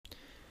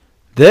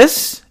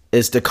This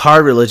is the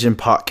Car Religion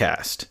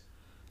Podcast.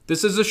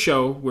 This is a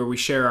show where we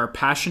share our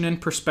passion and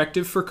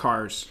perspective for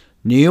cars,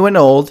 New and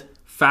old,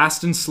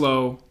 fast and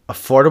slow,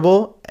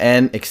 affordable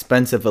and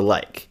expensive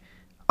alike.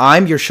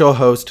 I'm your show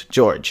host,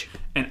 George.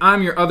 and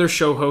I'm your other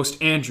show host,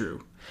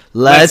 Andrew.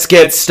 Let's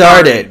get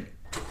started.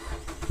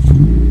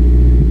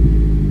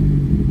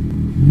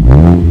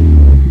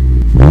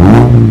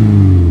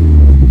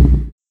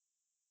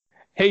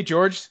 Hey,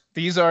 George,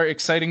 these are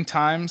exciting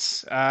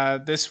times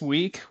this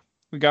week.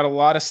 We got a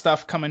lot of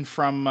stuff coming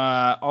from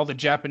all the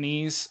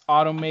Japanese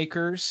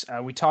automakers.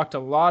 We talked a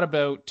lot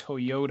about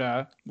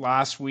Toyota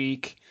last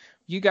week.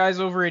 You guys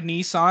over at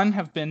Nissan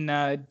have been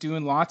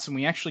doing lots, and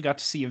we actually got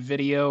to see a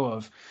video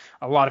of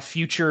a lot of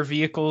future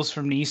vehicles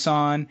from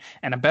Nissan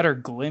and a better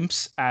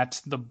glimpse at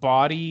the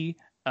body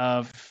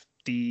of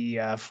the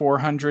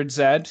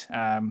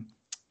 400Z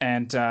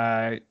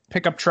and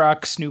pickup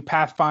trucks, new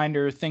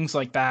Pathfinder, things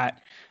like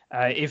that.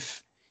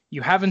 If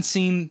you haven't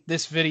seen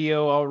this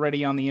video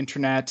already on the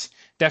internet,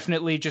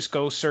 definitely just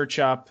go search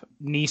up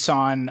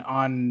Nissan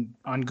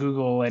on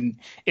Google and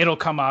it'll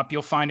come up.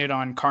 You'll find it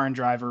on Car and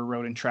Driver,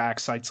 Road and Track,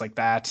 sites like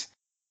that.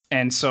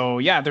 And so,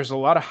 yeah, there's a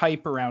lot of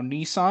hype around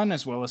Nissan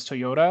as well as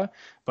Toyota.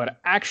 But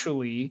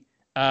actually,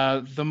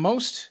 the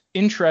most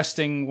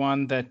interesting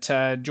one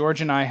that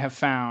George and I have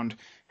found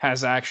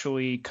has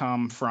actually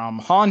come from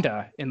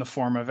Honda in the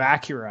form of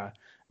Acura,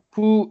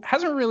 who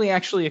hasn't really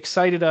actually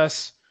excited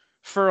us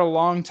for a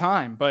long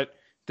time. But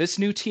this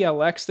new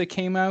TLX that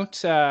came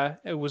out,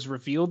 it was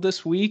revealed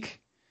this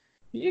week.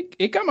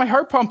 It got my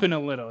heart pumping a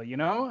little, you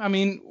know? I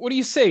mean, what do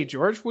you say,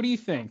 George? What do you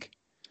think?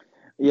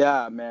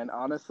 Yeah, man.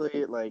 Honestly,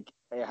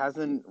 it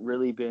hasn't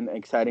really been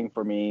exciting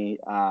for me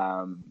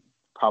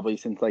probably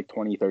since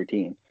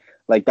 2013.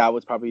 That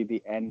was probably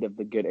the end of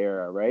the good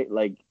era, right?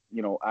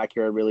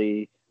 Acura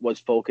really was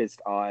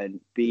focused on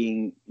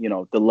being,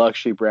 the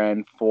luxury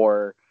brand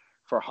for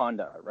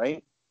Honda,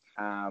 right?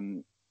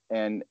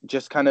 And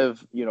just kind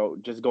of,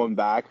 just going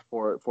back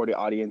for the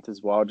audience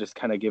as well, just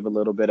kind of give a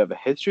little bit of a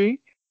history.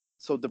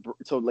 So the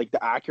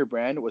Acura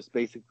brand was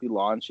basically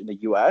launched in the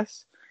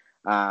US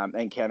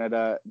and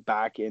Canada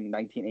back in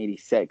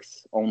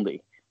 1986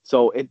 only.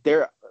 So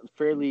they're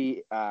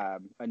fairly a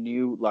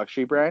new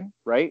luxury brand,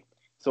 right?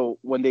 So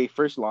when they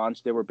first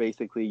launched, they were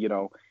basically,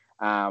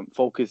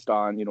 focused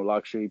on,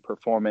 luxury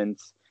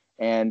performance,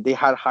 and they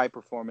had high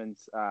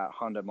performance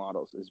Honda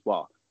models as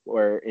well,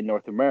 where in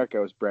North America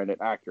it was branded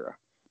Acura,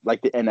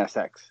 like the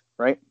NSX,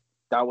 right?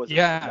 That was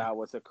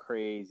a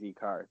crazy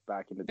car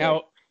back in the day.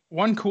 Now,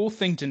 one cool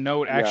thing to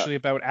note actually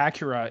about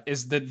Acura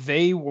is that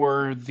they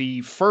were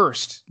the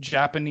first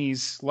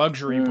Japanese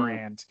luxury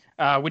brand,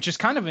 which is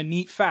kind of a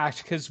neat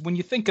fact because when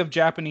you think of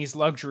Japanese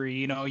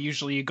luxury,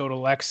 usually you go to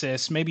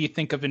Lexus, maybe you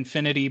think of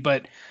Infiniti,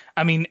 but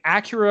I mean,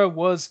 Acura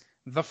was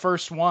the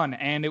first one,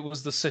 and it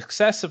was the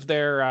success of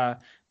their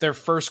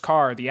first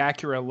car, the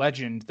Acura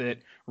Legend, that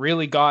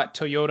really got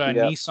Toyota and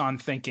Nissan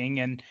thinking,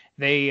 and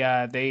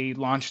they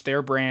launched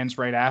their brands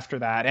right after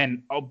that,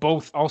 and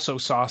both also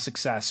saw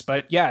success.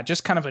 But yeah,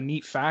 just kind of a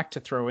neat fact to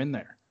throw in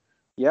there.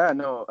 Yeah,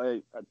 no,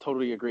 I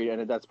totally agree,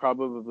 and that's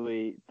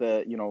probably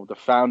the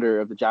founder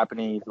of the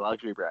Japanese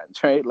luxury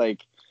brands, right?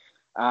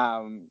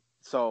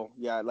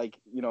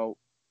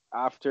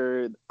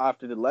 After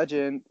the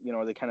Legend,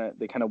 they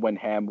kind of went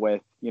ham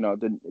with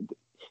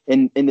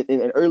in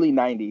the early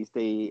 90s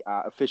they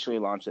officially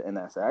launched the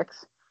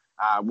NSX,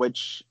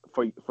 which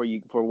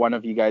for one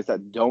of you guys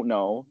that don't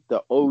know,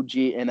 the OG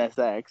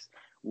NSX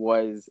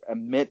was a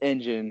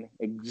mid-engine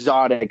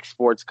exotic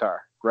sports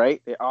car,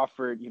 right? It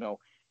offered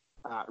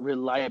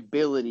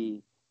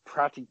reliability,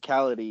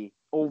 practicality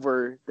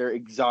over their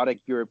exotic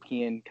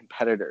European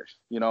competitors,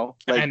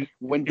 and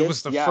when it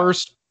was the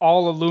first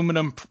all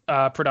aluminum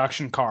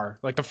production car,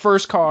 like the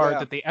first car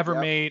that they ever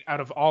made out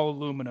of all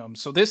aluminum.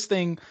 So this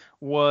thing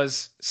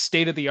was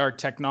state-of-the-art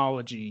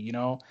technology,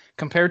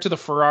 compared to the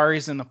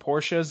Ferraris and the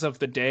Porsches of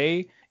the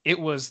day. It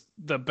was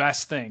the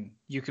best thing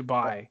you could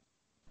buy.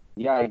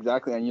 Yeah,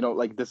 exactly.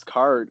 And this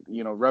car,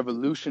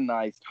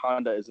 revolutionized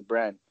Honda as a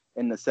brand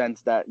in the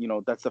sense that,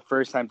 that's the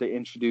first time they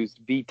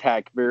introduced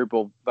VTEC,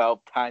 variable valve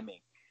timing.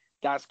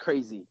 That's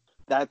crazy.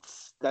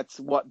 That's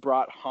what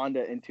brought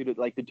Honda into the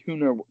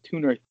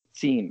tuner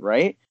scene,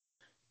 right?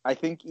 I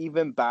think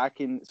even back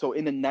in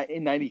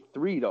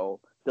 93 though,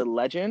 the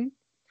Legend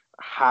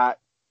had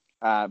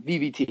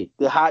VVT.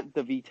 They had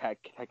the VTEC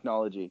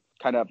technology,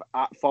 kind of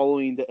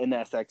following the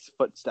NSX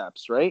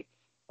footsteps, right?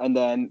 And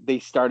then they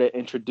started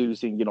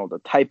introducing,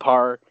 the Type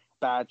R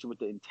badge with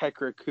the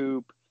Integra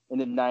coupe in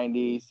the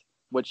 90s,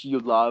 which you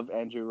love,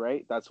 Andrew,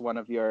 right? That's one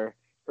of your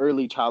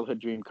early childhood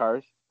dream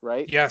cars,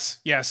 right? Yes.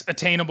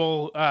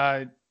 Attainable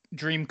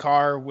dream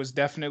car was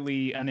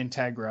definitely an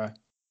Integra.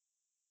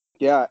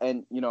 Yeah,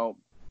 and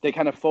they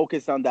kind of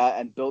focused on that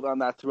and built on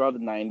that throughout the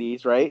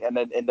 90s, right? And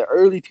then in the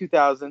early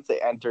 2000s,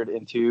 they entered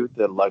into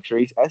the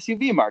luxury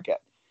SUV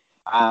market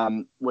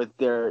with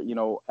their,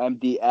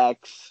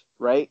 MDX,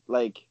 right?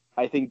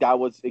 I think that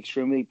was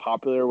extremely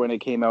popular when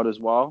it came out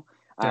as well.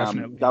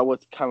 Definitely. That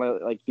was kind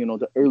of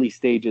the early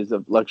stages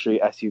of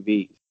luxury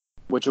SUVs.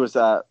 which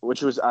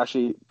was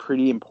actually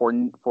pretty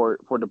important for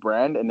the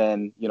brand. And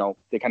then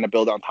they kind of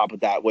build on top of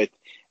that with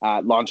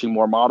launching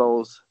more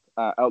models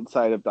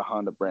outside of the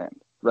Honda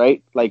brand,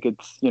 right? Like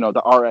it's the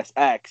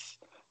RSX,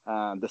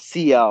 the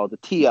CL, the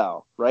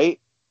TL, right?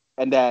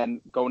 And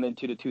then going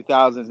into the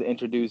 2000s, they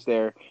introduced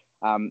their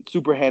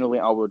super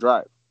handling all-wheel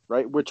drive,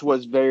 right? Which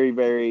was very,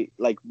 very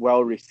like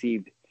well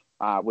received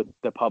with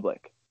the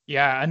public.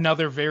 Yeah,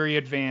 another very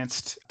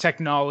advanced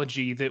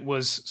technology that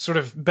was sort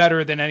of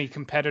better than any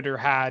competitor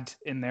had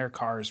in their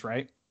cars,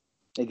 right?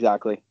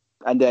 Exactly.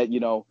 And then,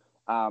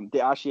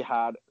 they actually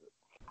had,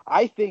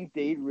 I think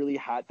they really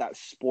had that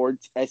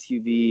sports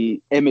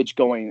SUV image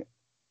going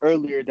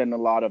earlier than a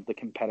lot of the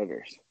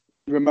competitors.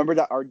 Remember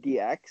that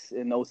RDX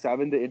in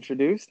 '07 they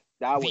introduced?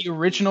 That was The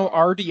original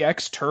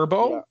RDX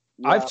Turbo.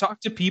 Yeah. I've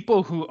talked to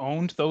people who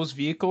owned those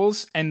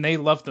vehicles and they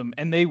love them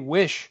and they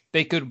wish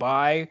they could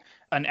buy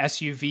an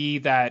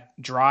SUV that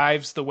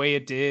drives the way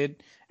it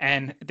did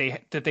and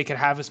that they could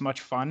have as much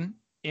fun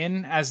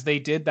in as they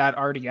did that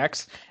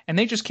RDX, and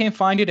they just can't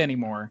find it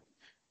anymore.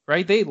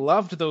 Right? They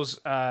loved those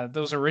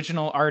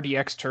original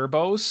RDX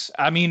turbos.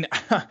 I mean,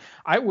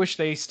 I wish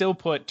they still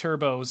put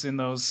turbos in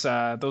those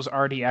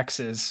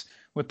RDXs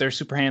with their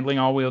super handling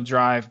all-wheel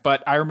drive.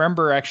 But I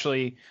remember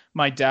actually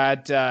my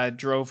dad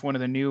drove one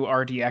of the new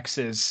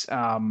RDXs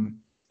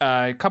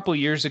a couple of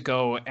years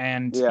ago,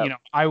 and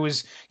I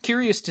was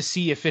curious to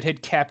see if it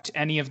had kept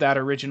any of that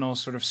original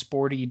sort of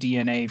sporty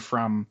DNA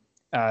from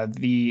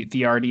the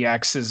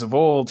RDXs of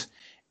old.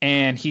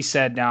 And he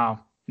said, no,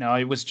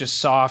 it was just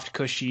soft,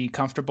 cushy,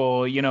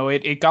 comfortable.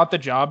 It got the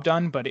job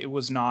done, but it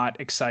was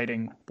not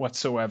exciting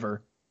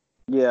whatsoever.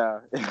 Yeah.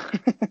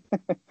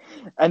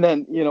 And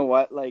then,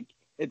 what? Like,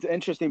 it's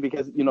interesting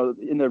because,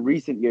 in the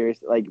recent years,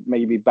 like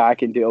maybe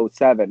back into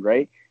 '07,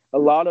 right? A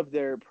lot of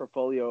their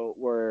portfolio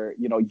were,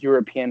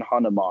 European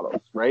Honda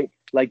models, right?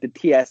 Like the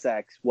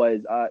TSX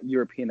was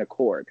European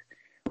Accord,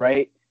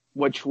 right?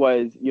 Which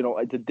was,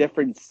 it's a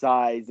different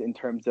size in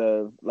terms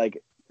of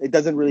like, it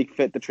doesn't really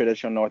fit the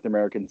traditional North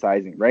American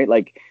sizing, right?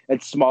 Like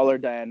it's smaller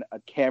than a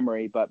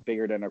Camry, but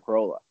bigger than a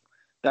Corolla.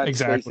 That's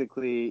exactly.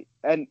 Basically,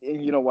 and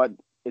you know what?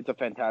 It's a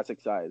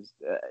fantastic size,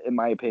 in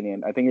my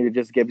opinion. I think it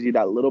just gives you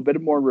that little bit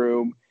more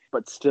room,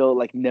 but still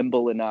like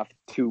nimble enough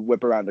to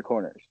whip around the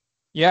corners.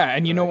 Yeah,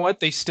 and you know what?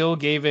 They still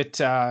gave it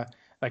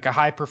like a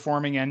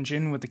high-performing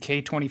engine with the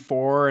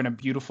K24 and a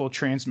beautiful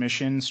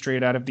transmission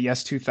straight out of the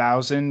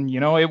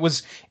S2000.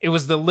 It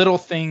was the little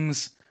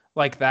things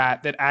like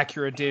that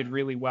Acura did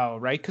really well,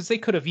 right? Because they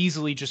could have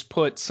easily just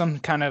put some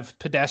kind of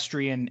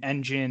pedestrian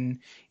engine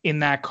in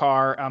that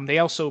car. They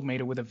also made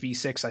it with a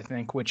V6, I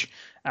think, which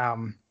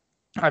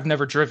I've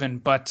never driven,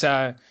 but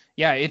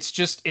yeah,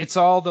 it's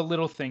all the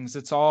little things.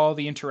 It's all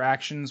the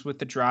interactions with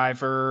the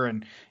driver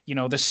and,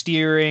 the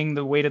steering,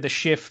 the weight of the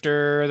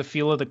shifter, the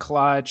feel of the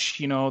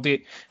clutch,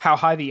 how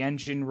high the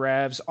engine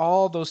revs,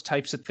 all those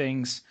types of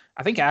things.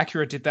 I think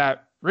Acura did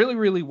that really,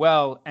 really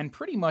well and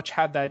pretty much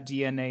had that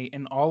DNA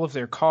in all of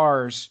their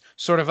cars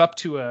sort of up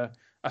to a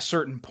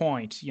certain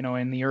point,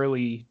 in the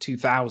early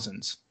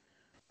 2000s.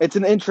 It's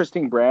an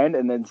interesting brand,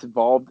 and then it's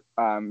evolved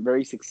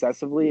very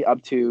successively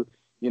up to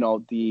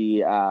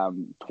the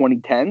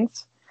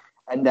 2010s,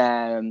 and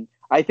then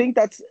I think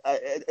that's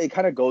it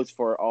kind of goes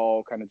for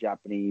all kind of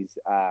Japanese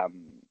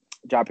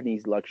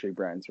luxury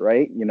brands,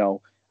 right?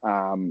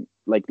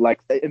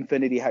 Like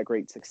Infiniti had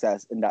great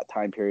success in that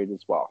time period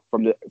as well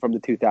from the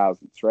 2000s,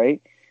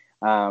 right?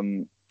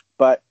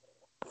 But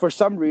for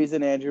some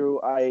reason, Andrew,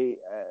 I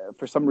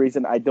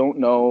don't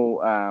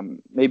know.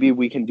 Maybe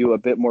we can do a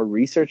bit more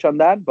research on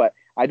that, but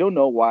I don't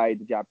know why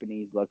the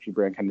Japanese luxury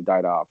brand kind of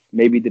died off.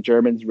 Maybe the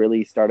Germans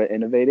really started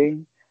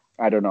innovating.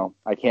 I don't know.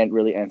 I can't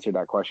really answer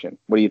that question.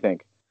 What do you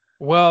think?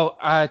 Well,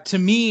 to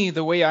me,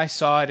 the way I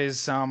saw it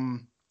is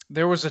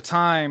there was a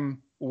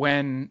time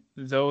when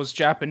those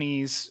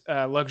Japanese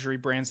luxury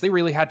brands, they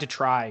really had to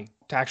try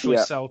to actually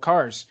sell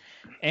cars.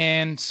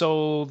 And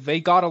so they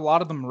got a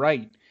lot of them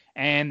right.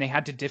 And they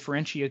had to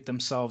differentiate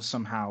themselves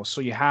somehow.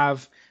 So you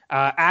have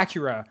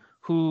Acura,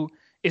 who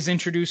is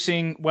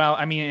introducing, well,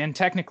 I mean, and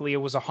technically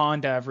it was a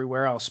Honda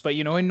everywhere else, but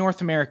in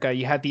North America,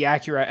 you had the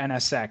Acura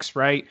NSX,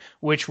 right?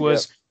 Which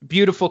was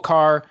beautiful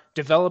car,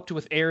 developed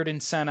with Ayrton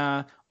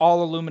Senna,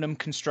 all aluminum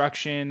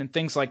construction and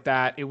things like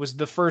that. It was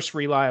the first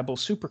reliable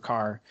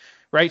supercar,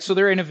 right? So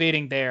they're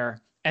innovating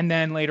there. And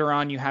then later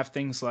on, you have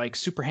things like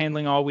super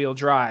handling all-wheel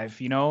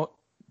drive,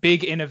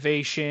 big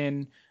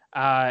innovation,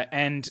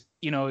 and,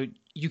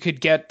 you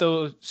could get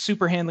the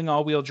super handling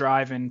all-wheel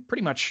drive in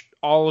pretty much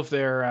all of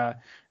their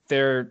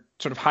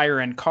sort of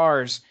higher end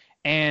cars,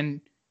 and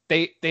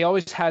they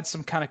always had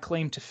some kind of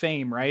claim to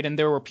fame, right? And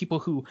there were people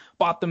who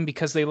bought them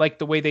because they liked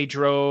the way they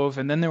drove,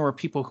 and then there were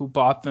people who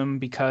bought them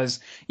because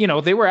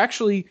they were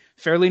actually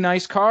fairly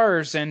nice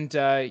cars, and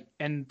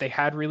they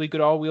had really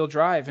good all-wheel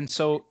drive, and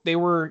so they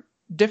were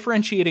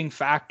differentiating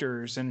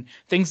factors and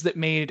things that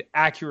made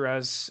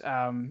Acura's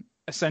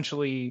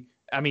essentially.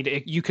 I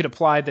mean, you could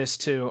apply this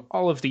to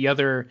all of the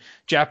other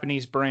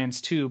Japanese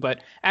brands too,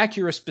 but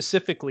Acura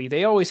specifically,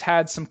 they always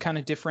had some kind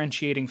of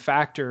differentiating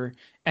factor.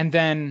 And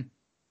then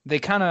they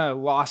kind of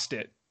lost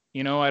it,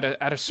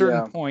 at a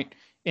certain Yeah. point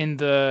in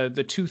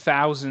the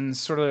 2000s,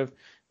 sort of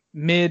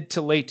mid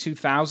to late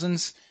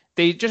 2000s,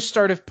 they just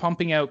started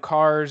pumping out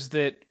cars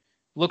that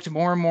looked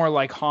more and more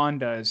like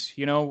Hondas.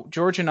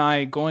 George and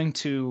I going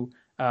to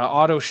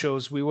auto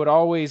shows, we would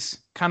always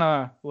kind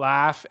of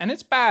laugh, and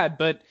it's bad,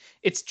 but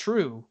it's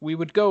true. We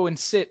would go and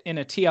sit in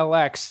a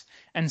TLX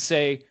and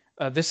say,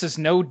 this is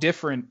no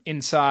different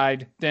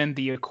inside than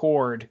the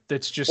Accord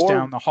that's just Or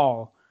down the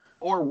hall.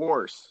 or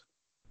worse.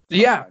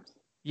 Yeah. Sometimes.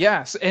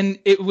 Yes, and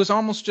it was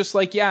almost just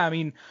like, yeah, I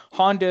mean,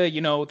 Honda,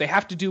 they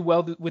have to do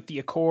well with the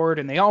Accord,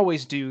 and they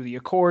always do. The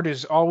Accord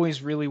is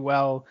always really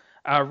well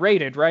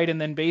rated, right? And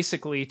then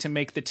basically to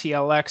make the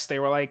TLX, they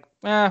were like,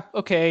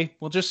 okay,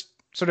 we'll just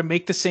sort of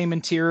make the same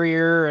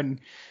interior and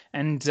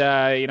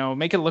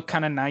make it look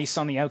kind of nice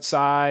on the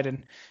outside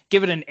and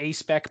give it an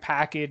A-spec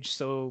package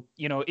so,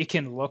 it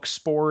can look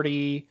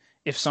sporty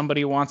if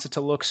somebody wants it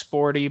to look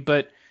sporty.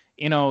 But,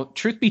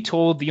 truth be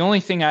told, the only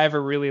thing I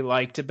ever really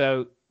liked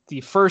about the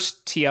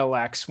first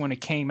TLX when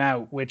it came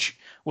out, which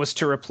was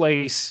to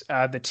replace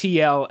the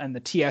TL and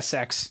the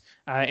TSX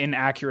in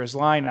Acura's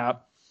lineup.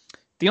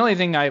 The only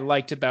thing I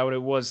liked about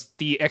it was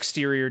the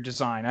exterior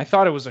design. I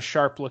thought it was a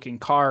sharp looking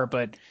car,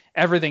 but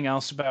everything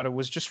else about it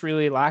was just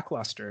really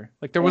lackluster.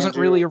 Like there wasn't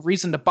really a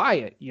reason to buy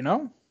it,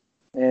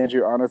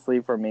 Andrew, honestly,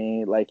 for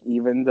me, like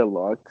even the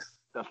looks,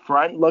 the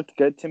front looked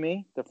good to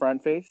me, the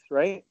front face,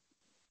 right?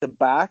 The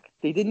back,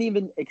 they didn't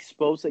even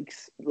expose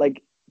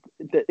like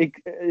the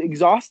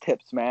exhaust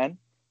tips, man.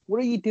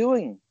 What are you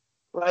doing?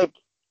 Like,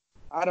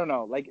 I don't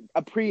know. Like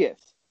a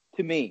Prius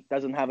to me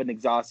doesn't have an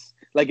exhaust,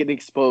 like an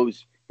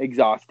exposed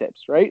exhaust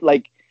tips, right?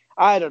 Like,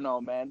 I don't know,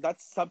 man.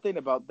 That's something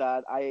about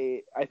that.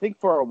 I think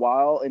for a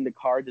while in the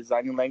car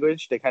designing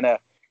language, they kind of,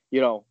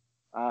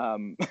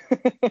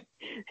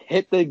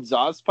 hit the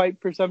exhaust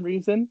pipe for some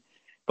reason.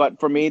 But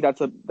for me,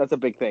 that's a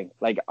big thing.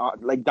 Like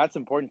that's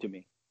important to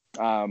me.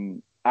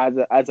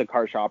 As a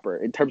car shopper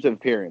in terms of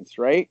appearance,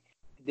 right?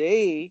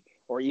 Today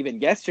or even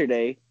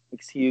yesterday,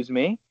 excuse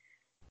me,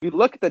 you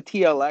look at the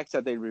TLX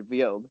that they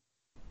revealed.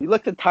 You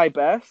look at Type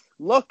S.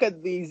 Look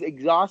at these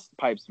exhaust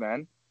pipes,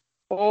 man.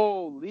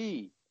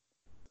 Holy.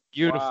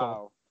 Beautiful.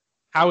 Wow.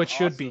 How it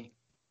should be.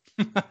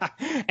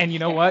 And you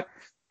know what?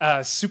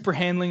 Super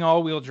handling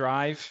all-wheel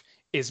drive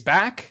is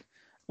back.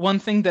 One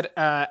thing that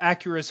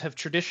Acuras have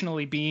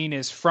traditionally been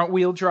is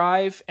front-wheel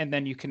drive, and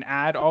then you can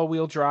add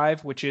all-wheel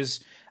drive, which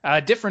is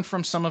different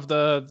from some of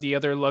the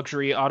other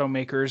luxury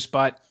automakers,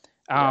 but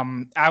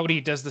Audi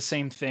does the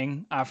same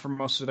thing for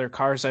most of their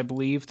cars, I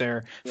believe.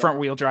 They're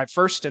front-wheel drive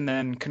first and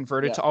then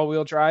converted to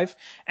all-wheel drive.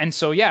 And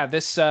so,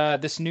 this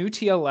new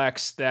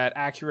TLX that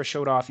Acura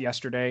showed off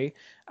yesterday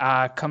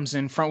comes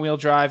in front-wheel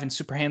drive and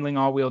super handling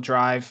all-wheel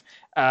drive.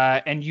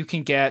 And you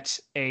can get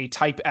a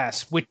Type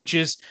S, which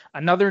is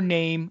another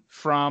name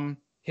from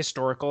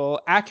historical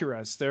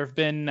Acuras. There have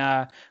been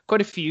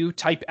quite a few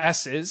Type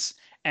S's,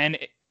 and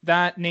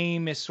that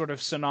name is sort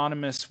of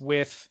synonymous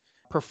with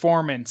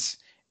performance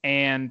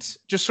and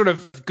just sort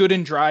of good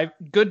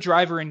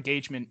driver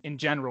engagement in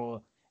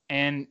general.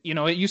 And,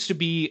 it used to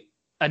be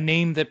a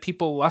name that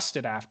people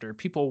lusted after.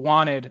 People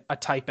wanted a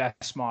Type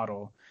S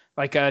model,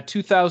 like a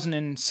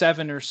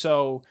 2007 or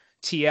so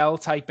TL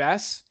Type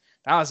S.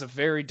 That was a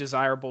very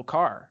desirable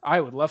car.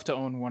 I would love to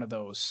own one of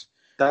those.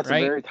 That's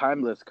right? A very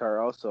timeless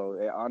car also.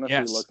 It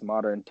honestly looks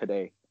modern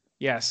today.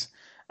 Yes.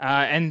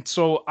 And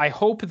so I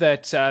hope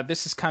that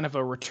this is kind of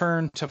a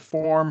return to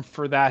form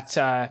for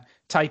that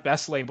Type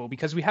S label,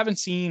 because we haven't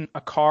seen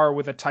a car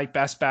with a Type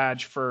S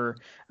badge for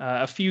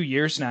a few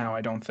years now,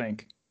 I don't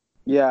think.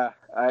 Yeah,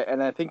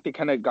 I think they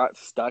kind of got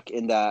stuck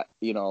in that,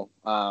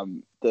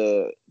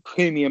 the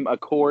premium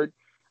Accord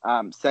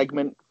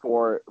segment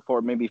for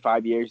maybe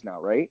 5 years now,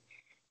 right?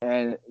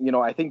 And,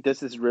 I think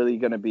this is really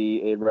going to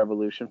be a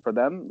revolution for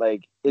them,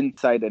 like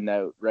inside and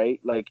out, right?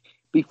 Like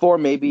before,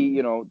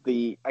 maybe,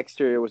 the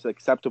exterior was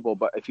acceptable,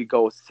 but if you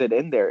go sit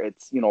in there,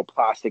 it's,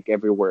 plastic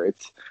everywhere.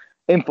 It's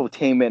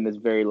infotainment is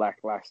very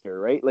lackluster,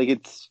 right? Like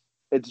it's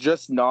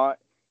just not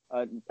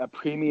a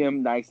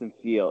premium nice and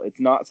feel. It's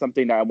not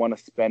something that I want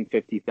to spend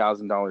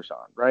 $50,000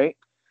 on, right?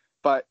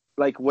 But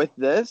like with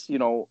this,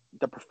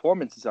 the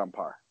performance is on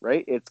par,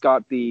 right? It's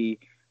got the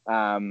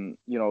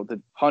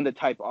the Honda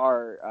Type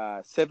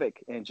R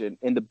Civic engine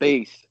in the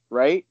base,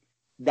 right?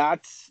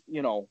 That's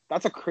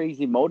a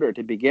crazy motor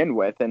to begin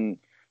with, and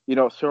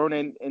thrown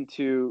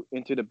into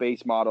the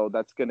base model,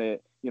 that's gonna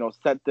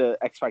set the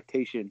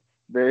expectation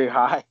very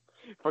high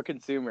for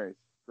consumers,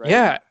 right?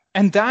 Yeah,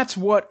 and that's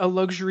what a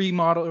luxury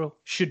model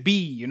should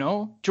be,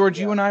 George,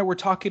 you and I were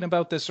talking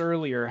about this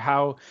earlier,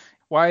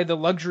 why the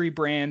luxury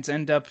brands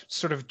end up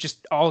sort of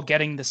just all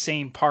getting the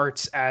same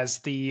parts as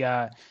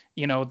the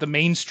the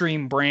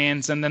mainstream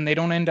brands, and then they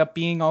don't end up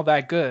being all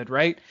that good,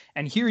 right?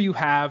 And here you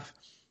have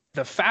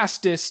the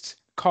fastest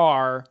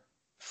car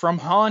from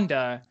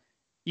Honda,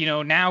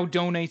 now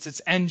donates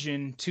its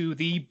engine to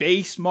the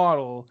base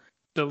model,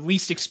 the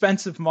least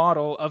expensive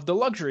model of the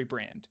luxury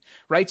brand,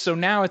 right? So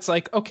now it's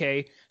like,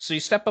 okay, so you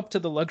step up to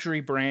the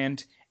luxury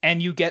brand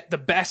and you get the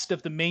best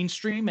of the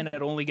mainstream, and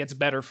it only gets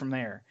better from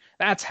there.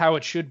 That's how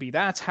it should be.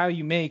 That's how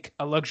you make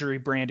a luxury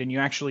brand, and you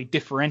actually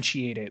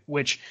differentiate it,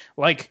 which,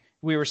 like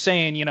we were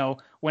saying,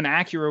 when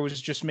Acura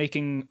was just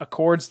making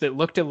Accords that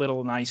looked a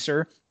little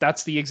nicer,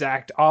 that's the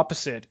exact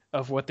opposite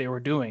of what they were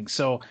doing.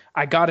 So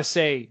I got to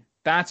say,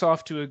 that's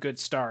off to a good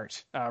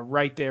start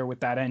right there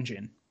with that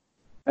engine.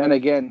 And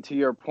again, to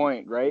your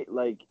point, right?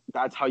 Like,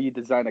 that's how you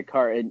design a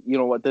car. And you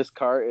know what? This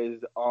car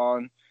is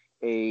on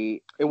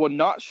it will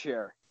not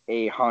share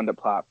a Honda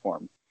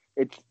platform.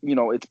 It's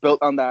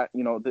built on that,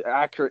 the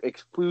Acura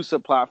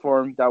exclusive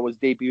platform that was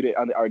debuted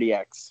on the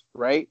RDX,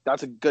 right?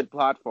 That's a good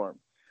platform,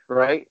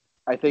 right?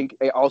 I think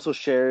it also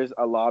shares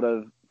a lot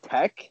of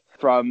tech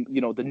from,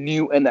 the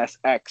new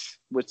NSX,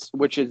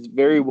 which is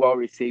very well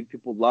received.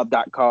 People love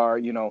that car,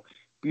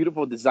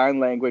 beautiful design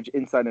language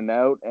inside and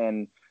out.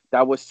 And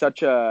that was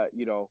such a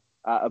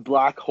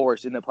black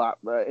horse in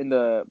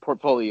the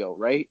portfolio,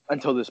 right?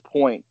 Until this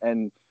point.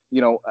 And,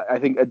 I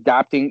think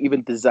adapting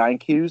even design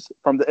cues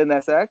from the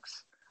NSX,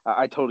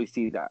 I totally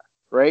see that,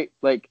 right?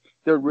 Like,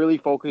 they're really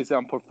focused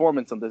on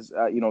performance on this,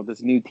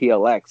 this new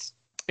TLX.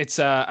 It's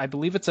I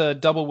believe it's a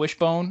double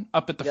wishbone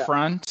up at the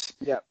front.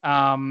 Yeah.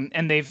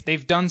 And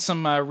they've done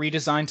some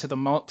redesign to the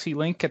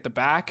multi-link at the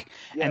back.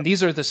 Yeah. And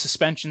these are the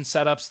suspension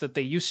setups that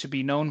they used to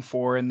be known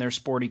for in their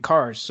sporty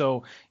cars.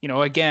 So,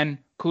 again,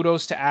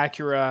 kudos to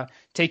Acura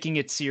taking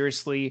it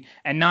seriously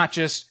and not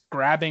just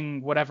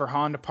grabbing whatever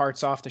Honda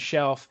parts off the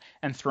shelf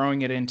and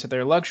throwing it into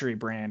their luxury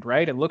brand,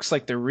 right? It looks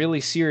like they're really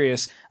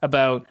serious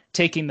about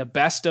taking the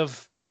best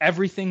of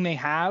everything they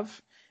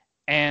have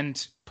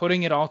and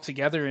putting it all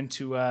together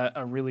into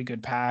a really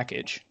good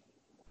package.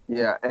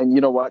 Yeah, and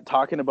you know what?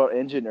 Talking about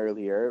engine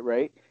earlier,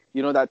 right?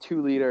 That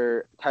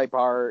 2-liter Type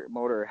R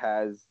motor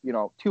has,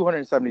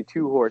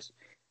 272 horse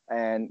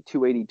and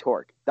 280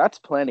 torque. That's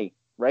plenty,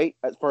 right?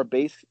 As for a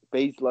base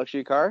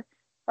luxury car,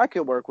 I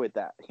could work with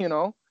that,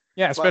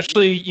 Yeah,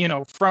 especially,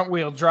 front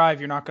wheel drive,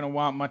 you're not going to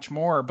want much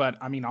more. But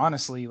I mean,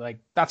 honestly, like,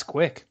 that's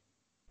quick.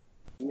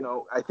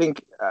 I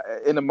think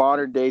in the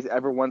modern days,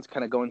 everyone's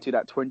kind of going to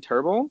that twin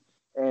turbo.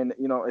 And,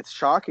 it's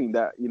shocking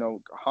that,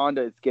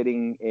 Honda is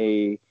getting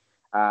a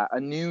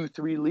new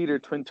 3-liter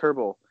twin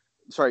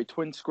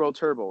scroll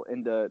turbo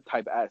in the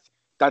Type S.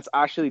 That's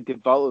actually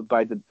developed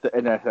by the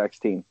NSX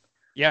team.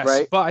 Yes,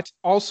 right? But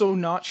also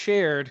not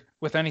shared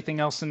with anything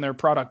else in their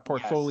product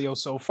portfolio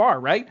so far,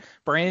 right?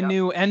 Brand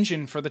new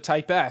engine for the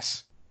Type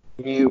S.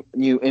 New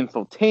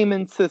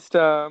infotainment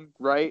system,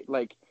 right?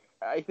 Like,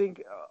 I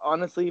think,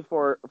 honestly,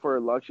 for a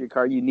luxury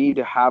car, you need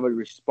to have a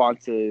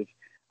responsive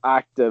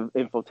active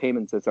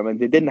infotainment system, and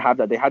they didn't have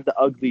that. They had the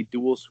ugly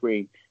dual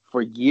screen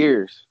for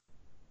years.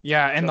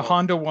 Yeah, and the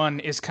Honda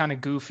one is kind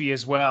of goofy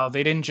as well.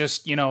 They didn't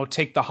just,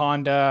 take the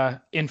Honda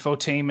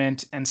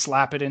infotainment and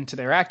slap it into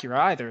their Acura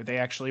either. They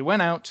actually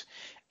went out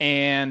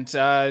and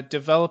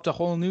developed a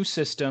whole new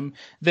system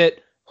that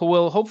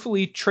will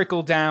hopefully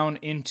trickle down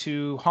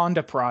into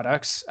Honda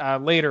products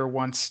later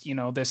once,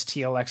 this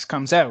TLX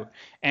comes out.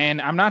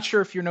 And I'm not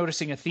sure if you're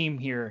noticing a theme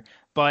here,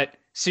 but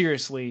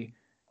seriously,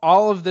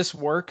 all of this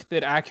work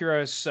that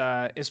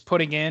Acura is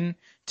putting in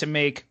to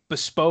make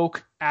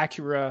bespoke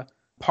Acura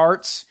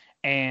parts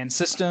and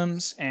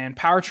systems and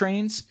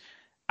powertrains,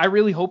 I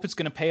really hope it's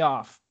going to pay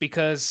off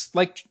because,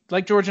 like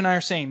George and I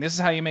are saying, this is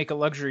how you make a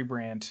luxury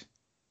brand.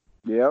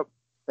 Yep,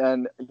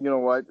 and you know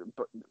what?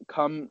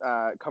 Come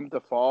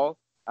the fall,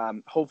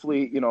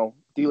 hopefully,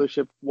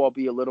 dealership will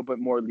be a little bit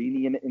more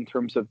lenient in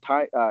terms of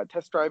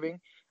test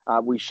driving.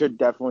 We should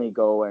definitely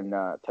go and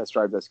test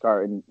drive this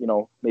car and,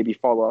 maybe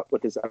follow up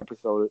with this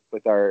episode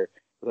with our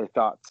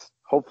thoughts.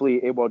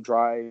 Hopefully it will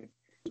drive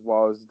as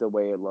well as the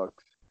way it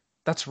looks.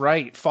 That's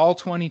right. Fall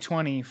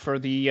 2020 for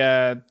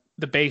the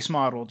base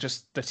model,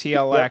 just the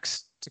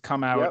TLX to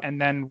come out. Yep.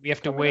 And then we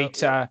have to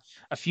wait a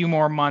few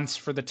more months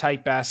for the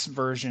Type S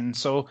version.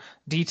 So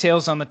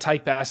details on the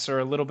Type S are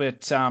a little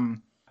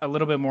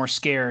bit more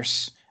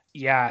scarce.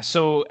 Yeah.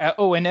 So,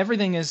 and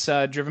everything is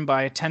driven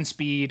by a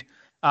 10-speed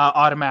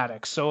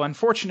automatic. So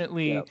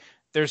unfortunately,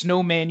 there's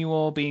no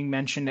manual being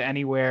mentioned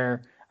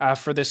anywhere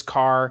for this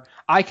car.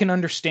 I can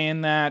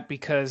understand that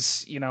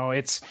because,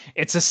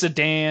 it's a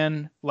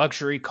sedan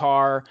luxury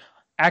car.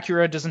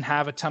 Acura doesn't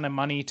have a ton of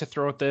money to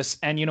throw at this.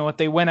 And you know what?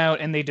 They went out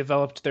and they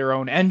developed their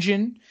own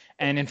engine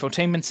and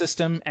infotainment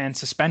system and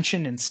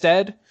suspension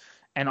instead.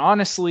 And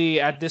honestly,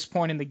 at this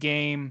point in the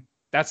game,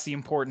 that's the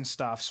important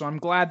stuff. So I'm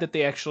glad that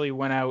they actually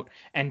went out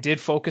and did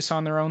focus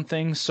on their own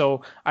things.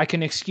 So I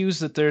can excuse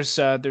that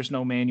there's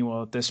no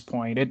manual at this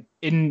point.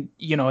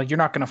 You're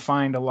not going to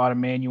find a lot of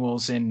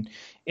manuals in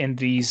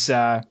these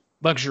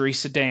luxury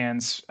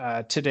sedans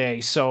today.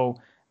 So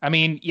I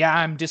mean, yeah,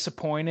 I'm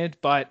disappointed,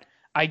 but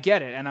I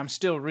get it, and I'm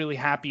still really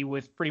happy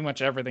with pretty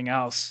much everything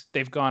else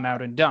they've gone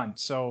out and done.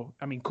 So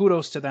I mean,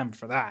 kudos to them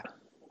for that.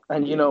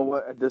 And you know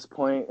what? At this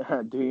point,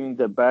 doing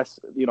the best,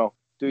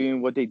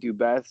 doing what they do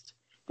best.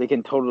 They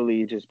can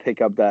totally just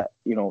pick up that,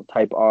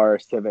 Type R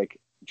Civic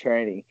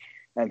tranny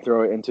and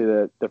throw it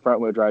into the front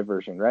wheel drive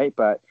version, right?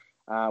 But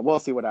we'll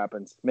see what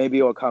happens. Maybe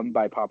it will come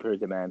by popular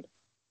demand.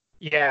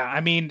 Yeah, I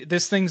mean,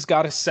 this thing's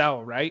got to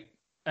sell, right?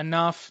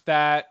 Enough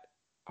that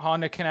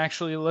Honda can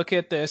actually look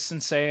at this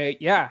and say,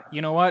 yeah,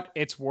 you know what?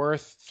 It's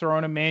worth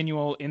throwing a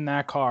manual in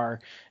that car.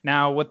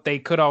 Now, what they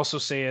could also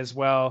say as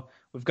well,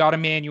 we've got a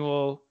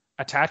manual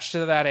attached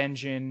to that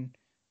engine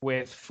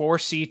with 4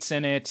 seats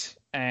in it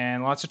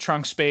and lots of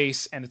trunk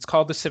space, and it's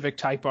called the Civic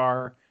Type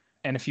R.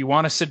 And if you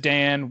want a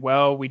sedan,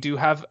 well, we do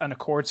have an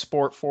Accord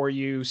Sport for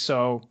you,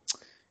 so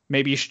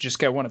maybe you should just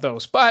get one of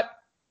those. But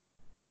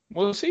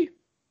we'll see.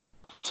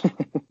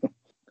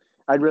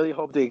 I'd really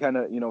hope they kind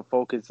of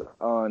focus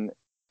on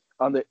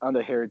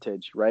the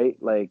heritage, right?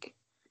 Like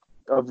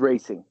of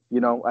racing.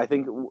 I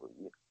think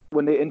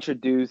when they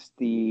introduced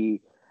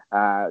the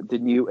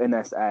new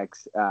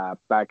NSX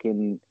back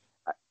in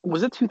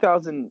was it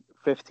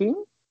 2015?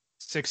 The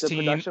 16.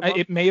 production month?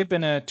 It may have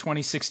been a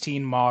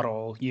 2016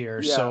 model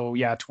year. Yeah, So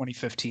yeah,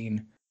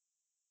 2015.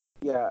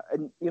 yeah,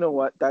 and you know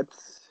what?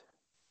 That's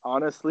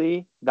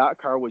honestly that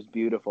car was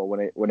beautiful when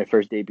it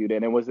first debuted,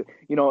 and it was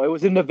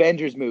an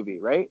Avengers movie,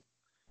 right?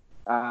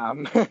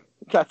 Um,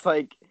 that's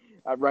like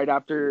right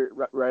after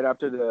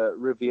the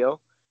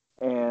reveal,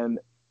 and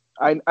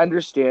I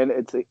understand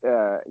it's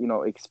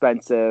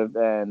expensive,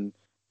 and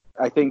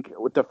I think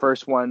with the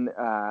first one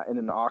in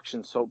an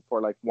auction sold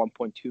for like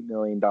 $1.2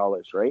 million,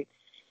 right?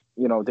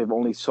 They've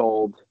only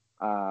sold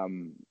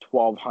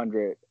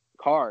 1,200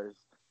 cars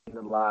in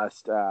the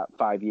last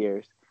 5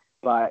 years,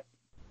 but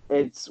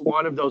it's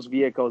one of those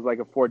vehicles like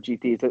a Ford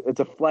GT. It's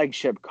a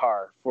flagship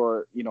car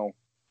for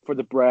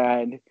the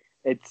brand.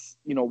 It's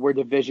where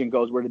the vision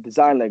goes, where the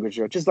design language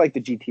goes, just like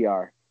the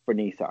GTR for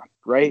Nissan,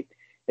 right?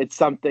 It's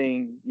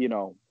something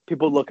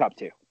people look up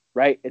to,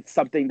 right? It's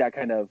something that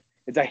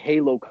it's a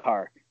halo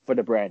car for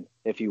the brand,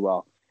 if you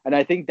will. And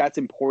I think that's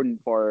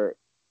important for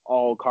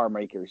all car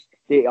makers.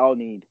 They all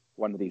need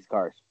one of these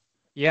cars.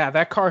 Yeah,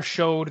 that car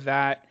showed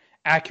that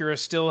Acura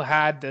still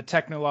had the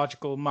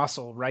technological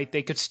muscle, right?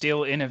 They could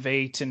still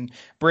innovate and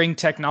bring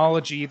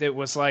technology that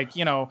was like,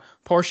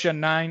 Porsche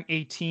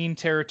 918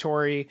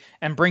 territory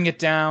and bring it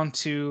down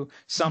to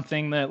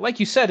something that, like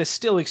you said, is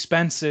still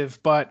expensive,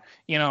 but,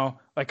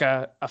 like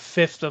a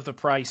fifth of the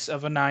price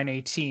of a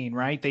 918,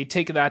 right? They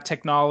take that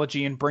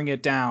technology and bring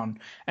it down.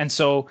 And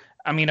so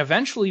I mean,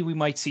 eventually we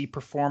might see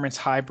performance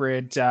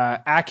hybrid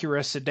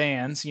Acura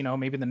sedans.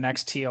 Maybe the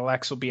next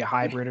TLX will be a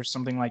hybrid or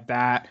something like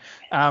that.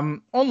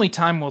 Only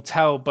time will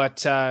tell.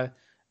 But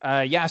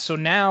yeah, so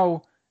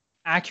now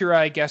Acura,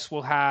 I guess,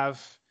 will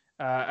have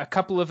a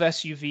couple of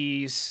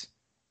SUVs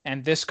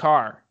and this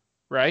car,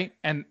 right?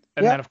 And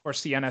Yeah, then of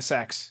course the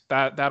NSX.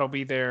 That'll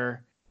be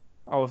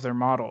all of their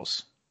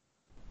models.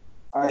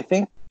 I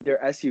think their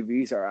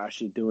SUVs are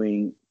actually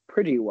doing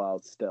pretty well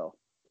still.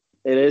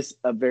 It is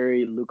a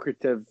very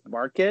lucrative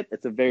market.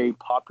 It's a very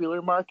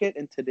popular market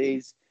in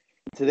today's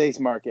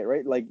market,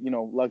 right? Like,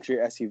 luxury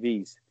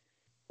SUVs.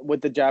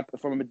 With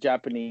from a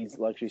Japanese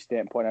luxury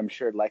standpoint, I'm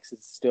sure Lexus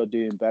is still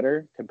doing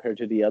better compared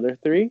to the other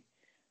three,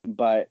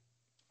 but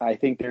I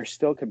think they're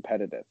still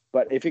competitive.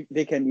 But if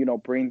they can,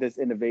 bring this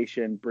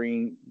innovation,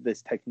 bring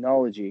this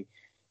technology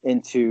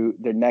into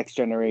their next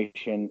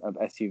generation of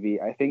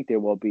SUV, I think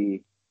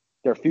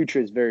their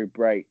future is very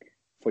bright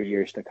for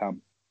years to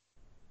come.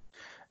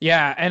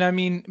 Yeah, and I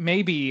mean,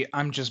 maybe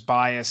I'm just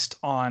biased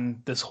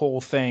on this whole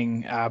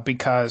thing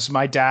because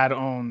my dad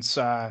owns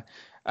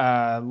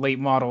late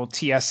model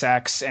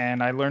TSX,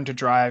 and I learned to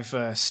drive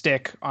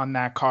stick on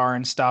that car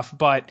and stuff.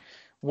 But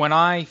when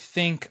I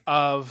think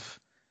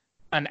of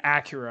an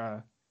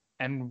Acura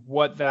and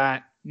what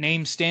that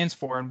name stands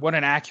for and what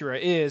an Acura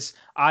is,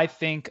 I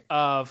think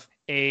of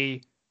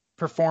a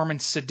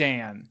performance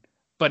sedan,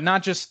 but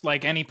not just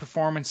like any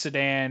performance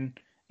sedan,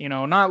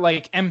 not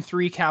like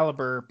M3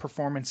 caliber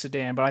performance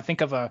sedan, but I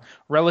think of a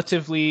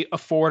relatively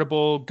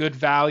affordable, good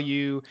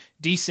value,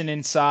 decent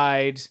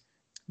inside,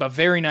 but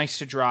very nice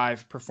to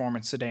drive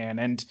performance sedan.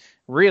 And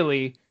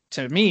really,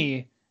 to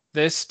me,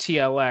 this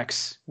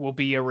TLX will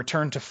be a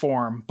return to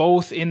form,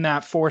 both in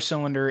that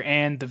four-cylinder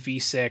and the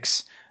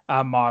V6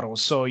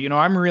 models. So,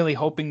 I'm really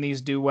hoping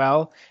these do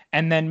well.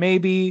 And then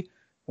maybe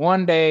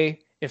one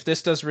day, if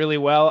this does really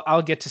well,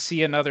 I'll get to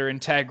see another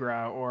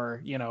Integra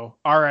or,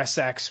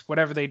 RSX,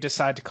 whatever they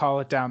decide to call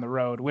it down the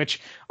road,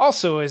 which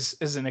also is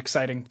an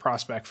exciting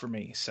prospect for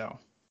me. So,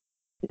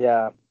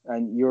 Yeah,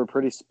 and you were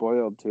pretty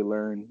spoiled to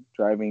learn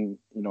driving,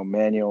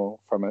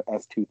 manual from an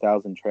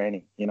S2000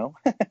 training.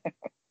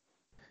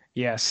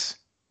 yes.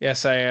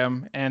 Yes, I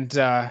am. And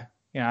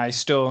I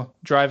still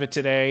drive it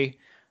today.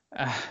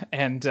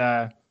 And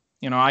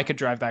I could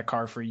drive that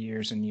car for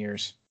years and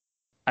years.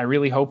 I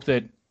really hope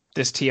that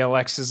this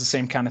TLX is the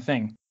same kind of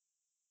thing.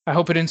 I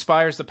hope it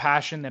inspires the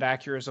passion that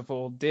Acuras of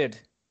old did.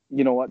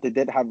 You know what? They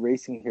did have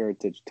racing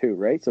heritage too,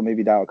 right? So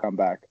maybe that'll come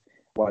back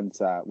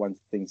once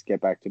things get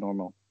back to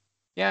normal.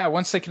 Yeah,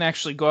 once they can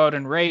actually go out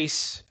and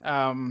race,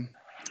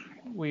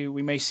 we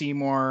may see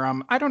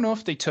more. I don't know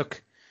if they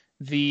took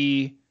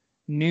the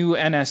new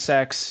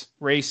NSX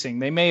racing.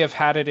 They may have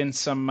had it in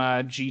some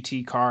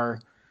GT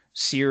car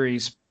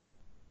series.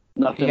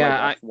 Nothing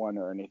Yeah, like F1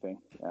 or anything.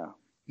 Yeah.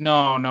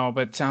 no,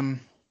 but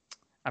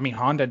I mean,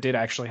 Honda did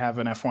actually have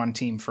an F1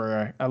 team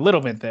for a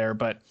little bit there,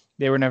 but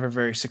they were never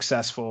very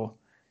successful.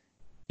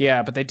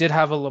 Yeah, but they did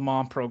have a Le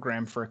Mans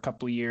program for a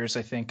couple of years,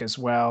 I think, as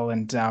well.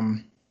 And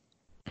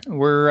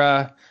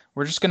we're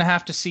just gonna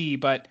have to see.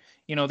 But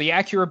the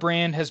Acura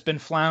brand has been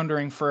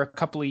floundering for a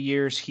couple of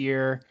years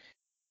here.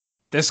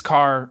 This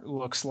car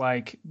looks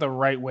like the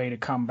right way to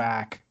come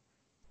back.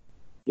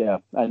 Yeah,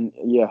 and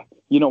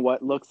you know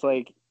what looks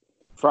like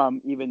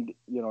from even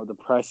the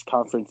press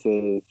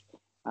conferences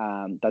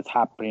that's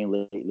happening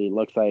lately.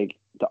 Looks like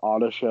the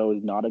auto show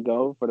is not a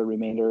go for the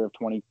remainder of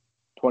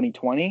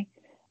 2020.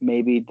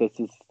 Maybe this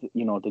is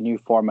the new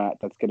format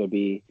that's going to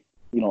be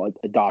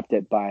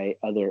adopted by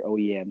other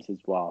OEMs as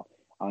well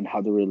on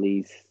how to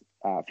release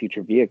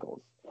future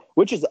vehicles,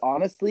 which is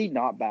honestly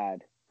not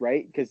bad,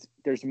 right? Because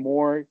there's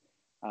more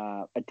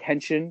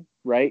attention,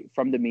 right,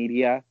 from the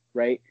media,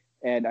 right?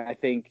 And I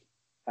think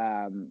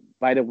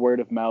by the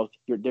word of mouth,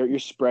 you're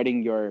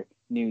spreading your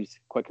news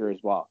quicker as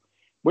well,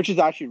 which is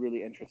actually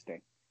really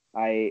interesting.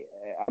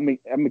 I'm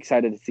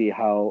excited to see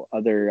how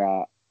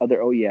other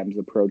OEMs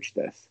approach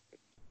this.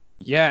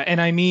 Yeah, and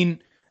I mean,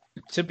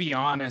 to be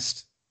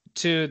honest,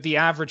 to the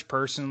average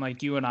person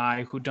like you and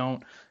I who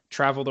don't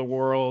travel the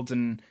world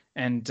and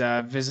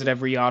visit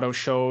every auto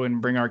show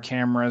and bring our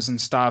cameras and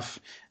stuff,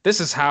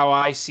 this is how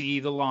I see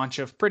the launch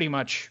of pretty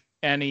much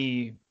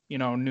any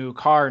new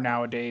car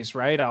nowadays,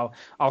 right?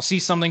 I'll see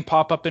something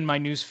pop up in my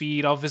news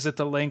feed. I'll visit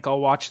the link.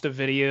 I'll watch the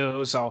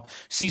videos. I'll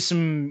see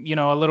some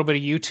a little bit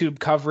of YouTube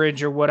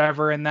coverage or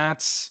whatever, and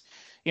that's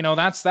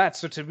that.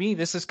 So to me,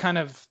 this is kind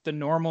of the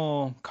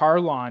normal car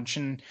launch.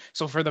 And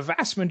so for the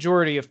vast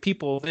majority of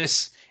people,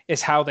 this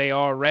is how they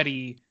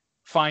already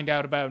find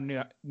out about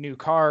new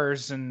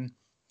cars. And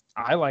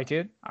I like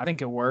it. I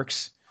think it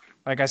works.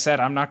 Like I said,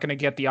 I'm not going to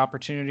get the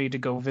opportunity to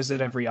go visit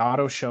every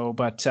auto show,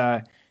 but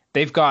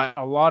they've got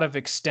a lot of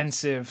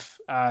extensive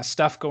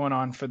stuff going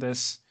on for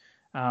this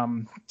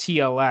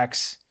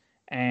TLX.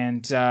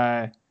 And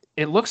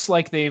it looks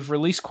like they've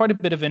released quite a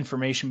bit of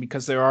information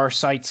because there are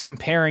sites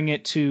comparing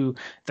it to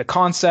the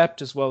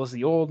concept as well as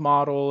the old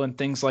model and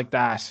things like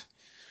that.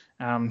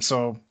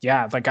 So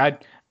yeah, like I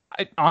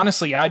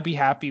honestly, I'd be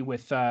happy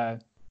with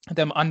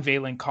them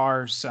unveiling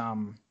cars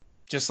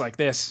just like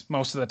this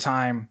most of the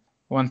time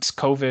once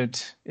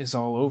COVID is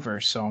all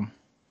over. So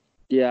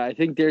yeah, I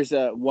think there's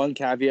one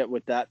caveat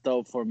with that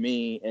though. For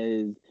me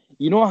is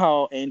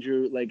how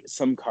Andrew, like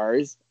some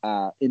cars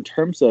in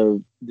terms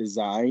of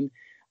design,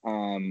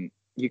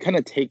 you kind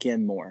of take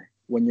in more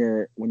when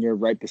you're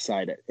right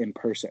beside it in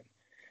person.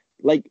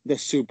 Like the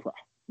Supra,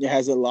 it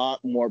has a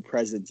lot more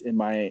presence in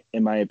my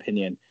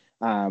opinion.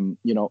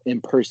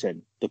 In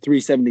person, the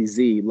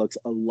 370Z looks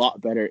a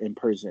lot better in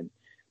person,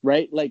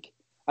 right? Like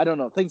I don't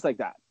know, things like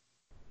that.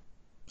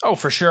 Oh,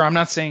 for sure. I'm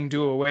not saying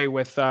do away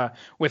with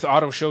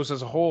auto shows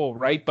as a whole,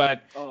 right?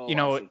 But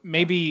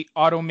maybe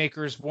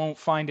automakers won't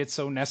find it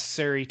so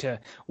necessary to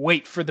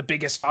wait for the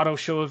biggest auto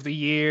show of the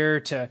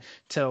year to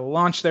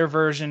launch their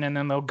version, and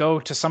then they'll go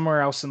to somewhere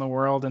else in the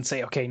world and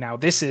say, okay, now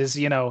this is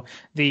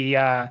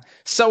the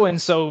so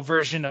and so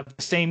version of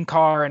the same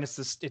car, and it's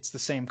the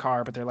same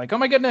car, but they're like, oh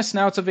my goodness,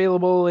 now it's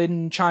available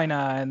in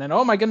China, and then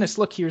oh my goodness,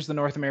 look, here's the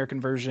North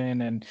American version,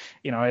 and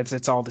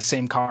it's all the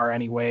same car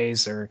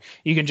anyways, or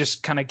you can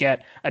just kind of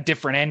get a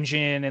different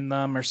engine in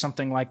them or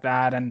something like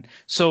that. And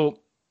so,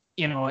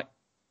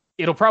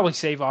 it'll probably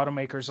save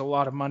automakers a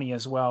lot of money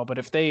as well. But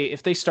if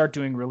they start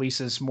doing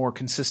releases more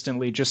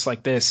consistently, just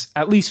like this,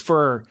 at least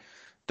for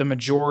the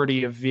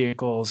majority of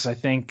vehicles, I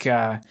think,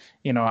 I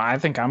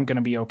think I'm going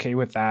to be okay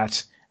with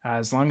that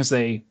as long as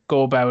they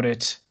go about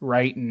it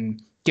right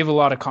and give a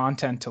lot of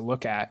content to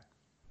look at.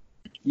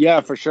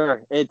 Yeah, for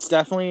sure. It's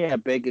definitely a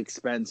big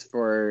expense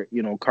for,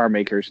 car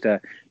makers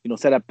to,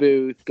 set up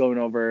booths, going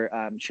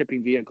over,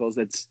 shipping vehicles.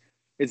 It's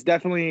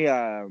definitely,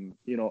 a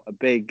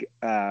big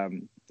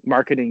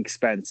marketing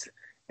expense.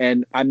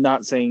 And I'm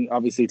not saying,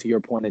 obviously, to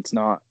your point, it's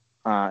not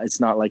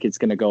like it's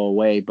going to go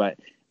away, but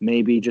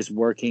maybe just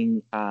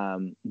working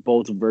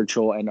both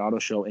virtual and auto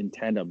show in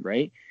tandem,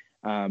 right?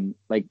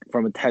 Like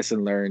from a test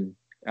and learn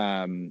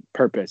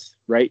purpose,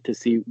 right? To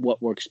see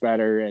what works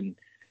better and,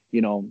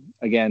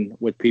 again,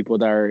 with people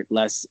that are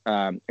less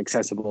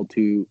accessible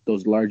to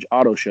those large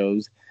auto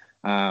shows,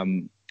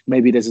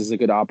 maybe this is a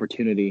good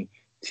opportunity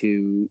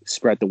to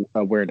spread the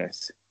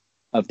awareness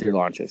of their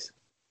launches.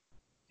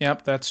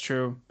 Yep, that's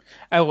true.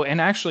 Oh, and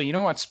actually, you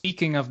know what?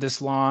 Speaking of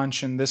this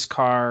launch and this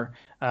car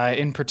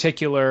in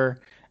particular,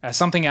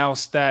 something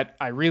else that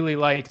I really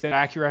like that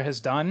Acura has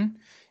done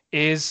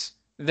is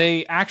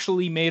they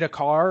actually made a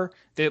car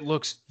that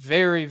looks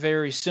very,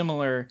 very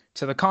similar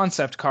to the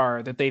concept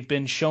car that they've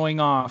been showing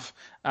off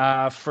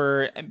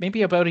for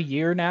maybe about a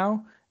year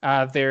now.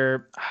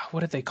 Their, what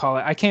did they call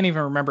it? I can't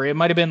even remember. It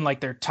might have been like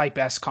their Type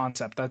S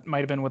concept. That might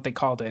have been what they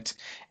called it.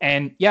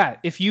 And yeah,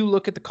 if you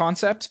look at the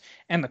concept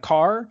and the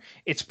car,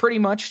 it's pretty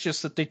much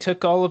just that they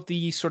took all of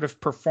the sort of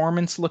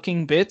performance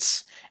looking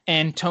bits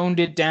and toned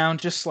it down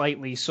just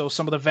slightly. So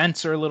some of the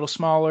vents are a little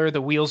smaller,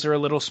 the wheels are a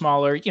little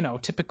smaller,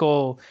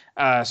 typical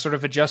sort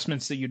of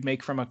adjustments that you'd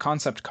make from a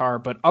concept car.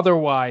 But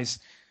otherwise,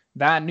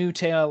 that new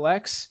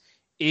TLX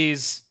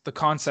is the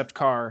concept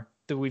car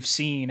that we've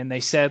seen. And they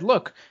said,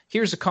 look,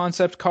 here's a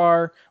concept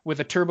car with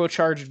a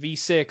turbocharged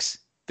V6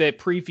 that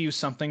previews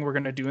something we're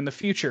going to do in the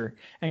future.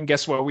 And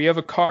guess what? We have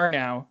a car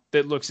now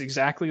that looks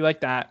exactly like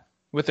that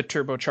with a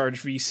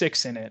turbocharged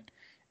V6 in it.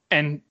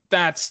 And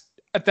that's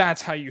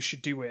how you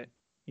should do it,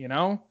 you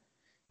know?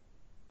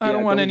 I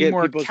don't want any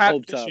more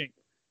catfishing.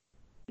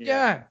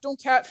 Yeah,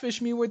 don't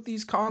catfish me with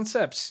these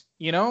concepts,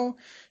 you know?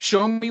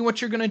 Show me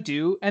what you're going to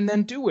do and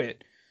then do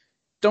it.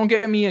 Don't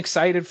get me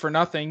excited for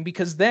nothing,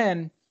 because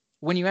then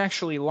when you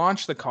actually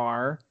launch the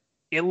car,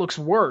 it looks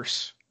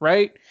worse,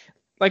 right?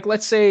 Like,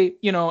 let's say,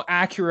 you know,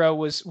 Acura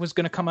was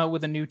going to come out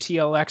with a new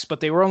TLX, but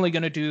they were only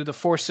going to do the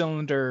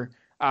 4-cylinder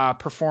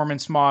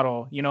performance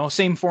model, you know,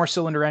 same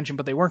 4-cylinder engine,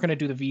 but they weren't going to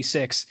do the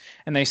V6.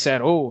 And they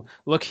said, oh,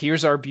 look,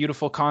 here's our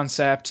beautiful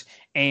concept,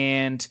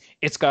 and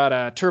it's got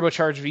a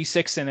turbocharged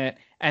V6 in it.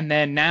 And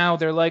then now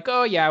they're like,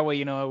 oh, yeah, well,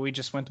 you know, we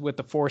just went with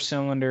the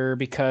 4-cylinder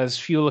because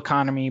fuel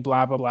economy,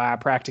 blah, blah, blah,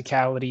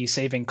 practicality,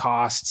 saving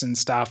costs and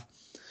stuff.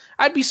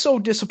 I'd be so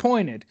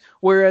disappointed.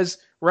 Whereas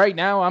right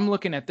now I'm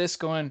looking at this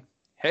going,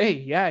 hey,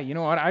 yeah, you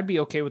know what? I'd be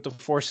okay with the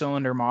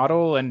 4-cylinder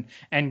model. And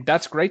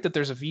that's great that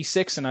there's a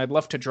V6 and I'd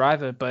love to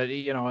drive it. But,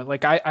 you know,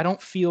 like I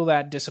don't feel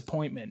that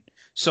disappointment.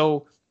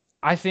 So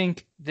I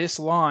think this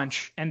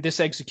launch and this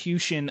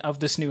execution of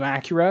this new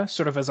Acura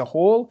sort of as a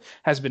whole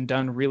has been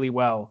done really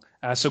well.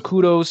 So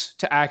kudos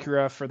to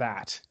Acura for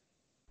that.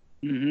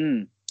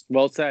 Mm-hmm.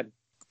 Well said,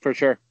 for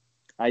sure.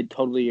 I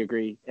totally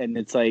agree. And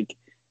it's like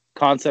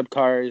concept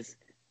cars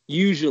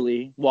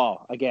usually,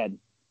 well, again,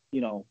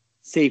 you know,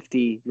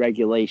 safety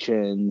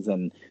regulations,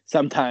 and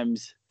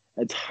sometimes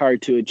it's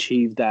hard to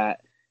achieve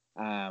that,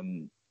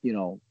 you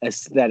know,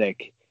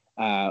 aesthetic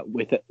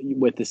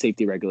with the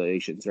safety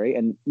regulations, right?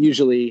 And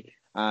usually,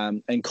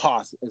 and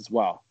cost as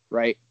well,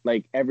 right?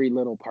 Like every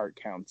little part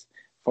counts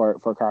for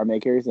car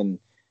makers, and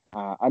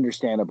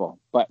understandable.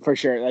 But for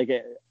sure, like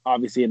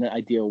obviously in an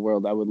ideal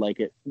world, I would like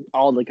it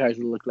all the cars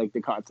would look like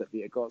the concept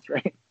vehicles,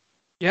 right?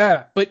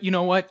 Yeah, but you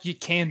know what? It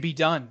can be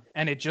done,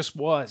 and it just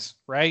was,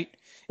 right?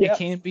 It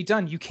can be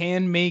done. You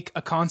can make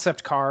a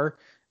concept car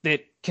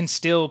that can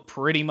still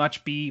pretty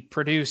much be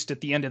produced at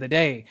the end of the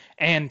day.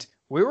 And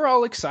we were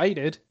all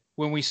excited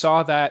when we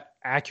saw that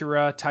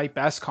Acura Type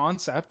S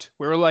concept.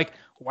 We were like,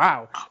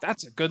 wow,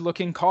 that's a good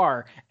looking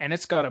car, and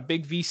it's got a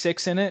big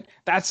V6 in it.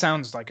 That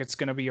sounds like it's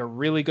going to be a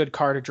really good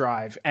car to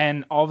drive.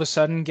 And all of a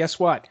sudden, guess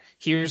what?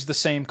 Here's the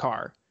same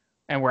car,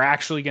 and we're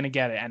actually going to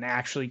get it and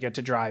actually get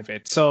to drive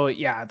it. So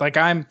yeah, like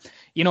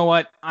you know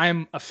what?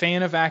 I'm a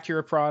fan of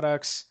Acura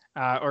products,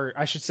 or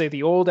I should say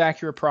the old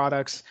Acura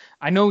products.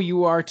 I know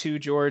you are too,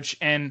 George,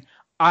 and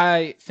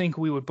I think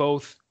we would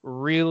both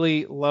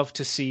really love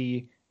to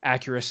see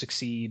Acura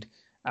succeed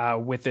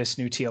with this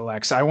new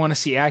TLX. I want to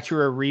see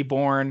Acura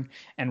reborn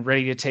and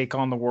ready to take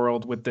on the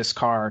world with this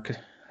car.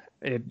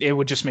 It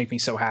would just make me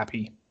so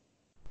happy.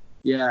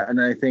 Yeah,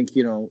 and I think,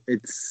 you know,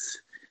 it's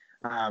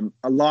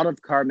a lot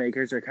of car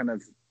makers are kind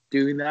of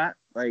doing that,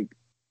 like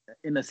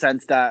in the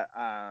sense that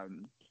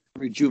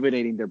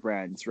rejuvenating their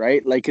brands,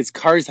 right? Like his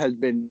cars has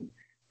been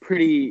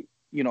pretty,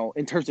 you know,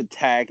 in terms of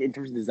tech, in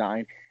terms of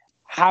design,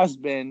 has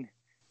been,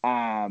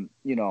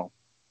 you know,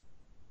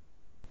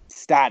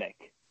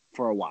 static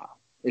for a while,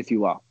 if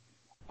you will.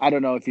 I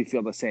don't know if you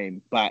feel the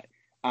same, but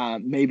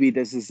maybe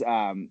this is,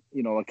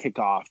 you know, a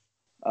kickoff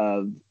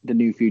of the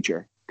new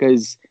future,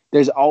 because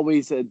there's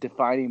always a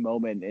defining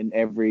moment in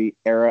every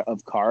era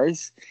of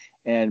cars,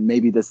 and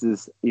maybe this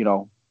is, you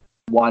know,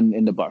 one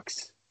in the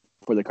books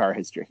for the car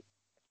history.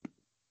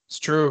 It's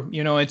true.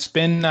 You know, it's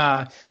been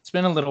a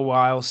little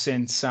while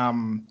since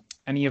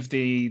any of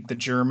the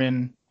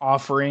German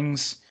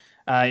offerings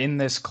in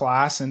this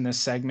class, in this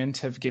segment,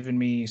 have given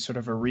me sort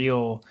of a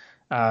real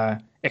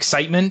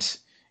excitement.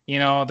 You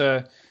know,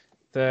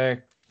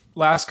 the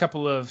last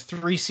couple of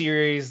 3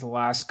 Series, the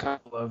last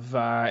couple of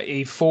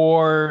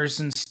A4s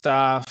and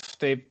stuff,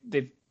 they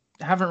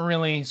haven't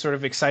really sort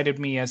of excited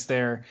me as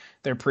their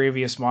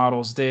previous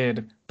models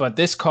did. But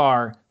this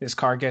car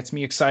gets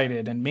me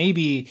excited, and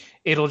maybe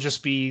it'll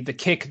just be the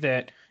kick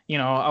that, you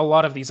know, a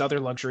lot of these other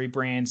luxury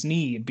brands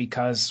need,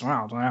 because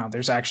wow,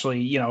 there's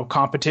actually, you know,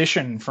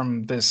 competition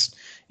from this,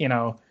 you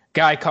know,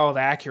 guy called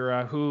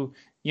Acura, who,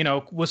 you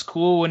know, was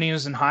cool when he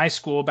was in high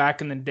school back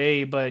in the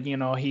day, but, you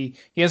know, he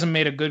hasn't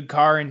made a good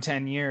car in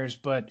 10 years,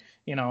 but,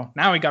 you know,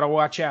 now we got to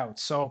watch out.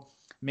 So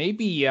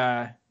maybe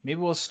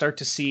we'll start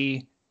to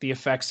see the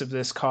effects of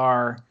this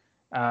car,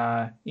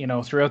 you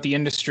know, throughout the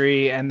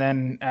industry. And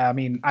then, I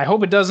mean, I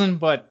hope it doesn't,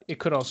 but it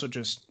could also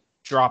just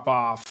drop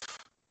off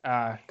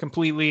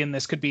completely. And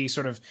this could be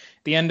sort of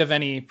the end of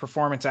any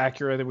performance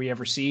Acura that we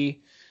ever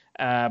see.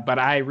 But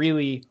I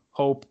really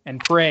hope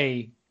and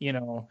pray, you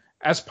know,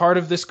 as part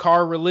of this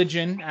car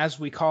religion, as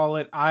we call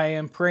it, I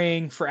am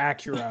praying for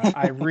Acura.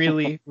 I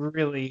really,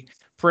 really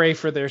pray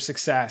for their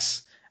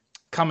success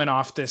coming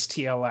off this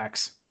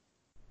TLX.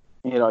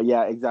 You know,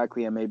 yeah,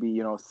 exactly, and maybe,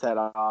 you know, set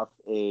off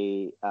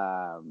a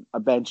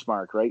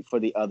benchmark, right, for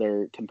the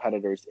other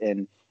competitors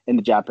in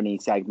the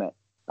Japanese segment,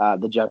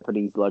 the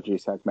Japanese luxury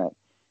segment.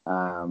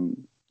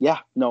 You Yeah,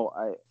 no,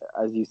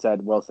 as you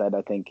said, well said.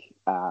 I think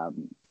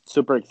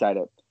super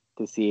excited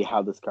to see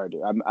how this car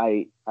do.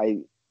 I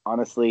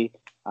honestly,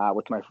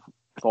 with my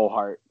full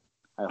heart,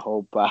 I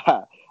hope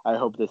I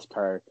hope this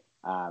car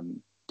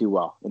do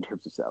well in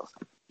terms of sales.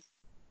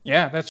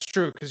 Yeah, that's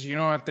true. Because you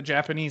know what, the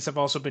Japanese have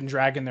also been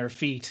dragging their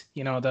feet.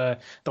 You know, the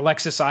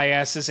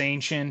Lexus IS is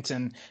ancient,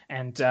 and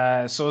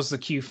so is the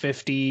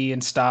Q50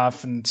 and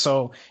stuff. And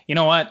so, you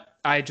know what,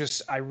 I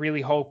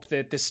really hope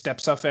that this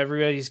steps up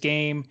everybody's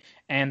game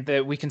and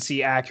that we can see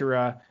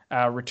Acura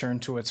return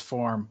to its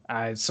form.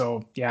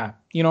 So yeah,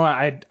 you know,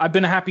 I've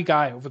been a happy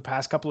guy over the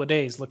past couple of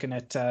days looking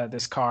at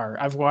this car.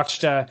 I've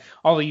watched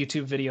all the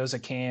YouTube videos I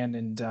can,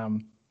 and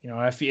you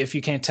know, if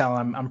you can't tell,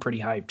 I'm pretty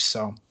hyped.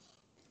 So.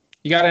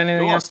 You got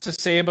anything else to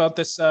say about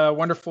this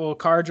wonderful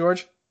car,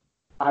 George?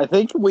 I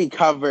think we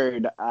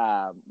covered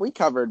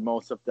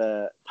most of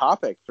the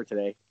topic for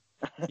today.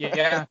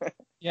 Yeah.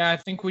 I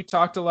think we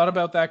talked a lot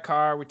about that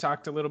car. We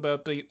talked a little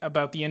bit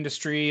about the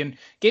industry and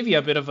gave you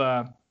a bit of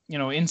a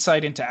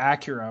insight into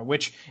Acura,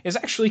 which is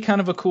actually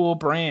kind of a cool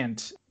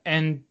brand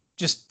and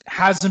just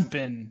hasn't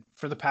been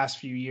for the past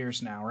few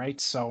years now, right?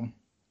 So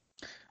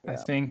yeah. I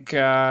think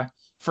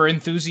for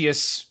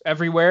enthusiasts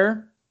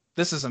everywhere,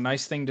 this is a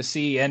nice thing to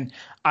see. And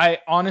I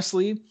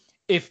honestly,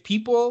 if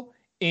people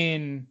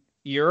in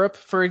Europe,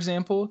 for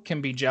example, can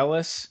be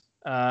jealous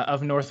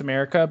of North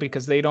America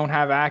because they don't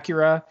have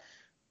Acura,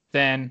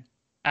 then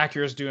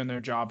Acura's doing their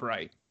job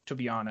right, to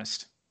be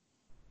honest.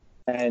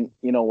 And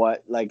you know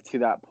what, like to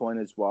that point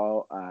as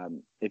well,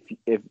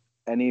 if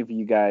any of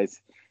you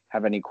guys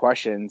have any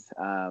questions,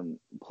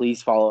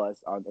 please follow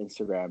us on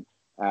Instagram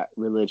at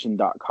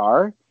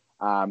religion.car.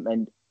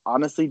 And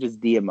honestly, just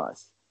DM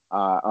us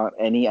on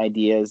any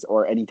ideas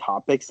or any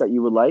topics that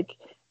you would like.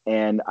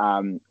 And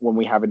when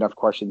we have enough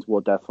questions,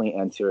 we'll definitely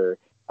answer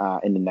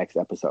in the next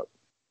episode.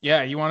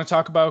 Yeah, you want to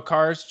talk about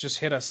cars? Just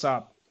hit us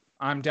up.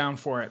 I'm down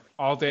for it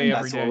all day,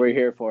 every day. That's what we're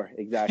here for.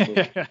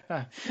 Exactly.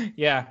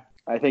 Yeah.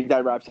 I think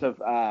that wraps up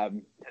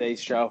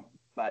today's show.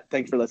 But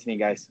thanks for listening,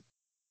 guys.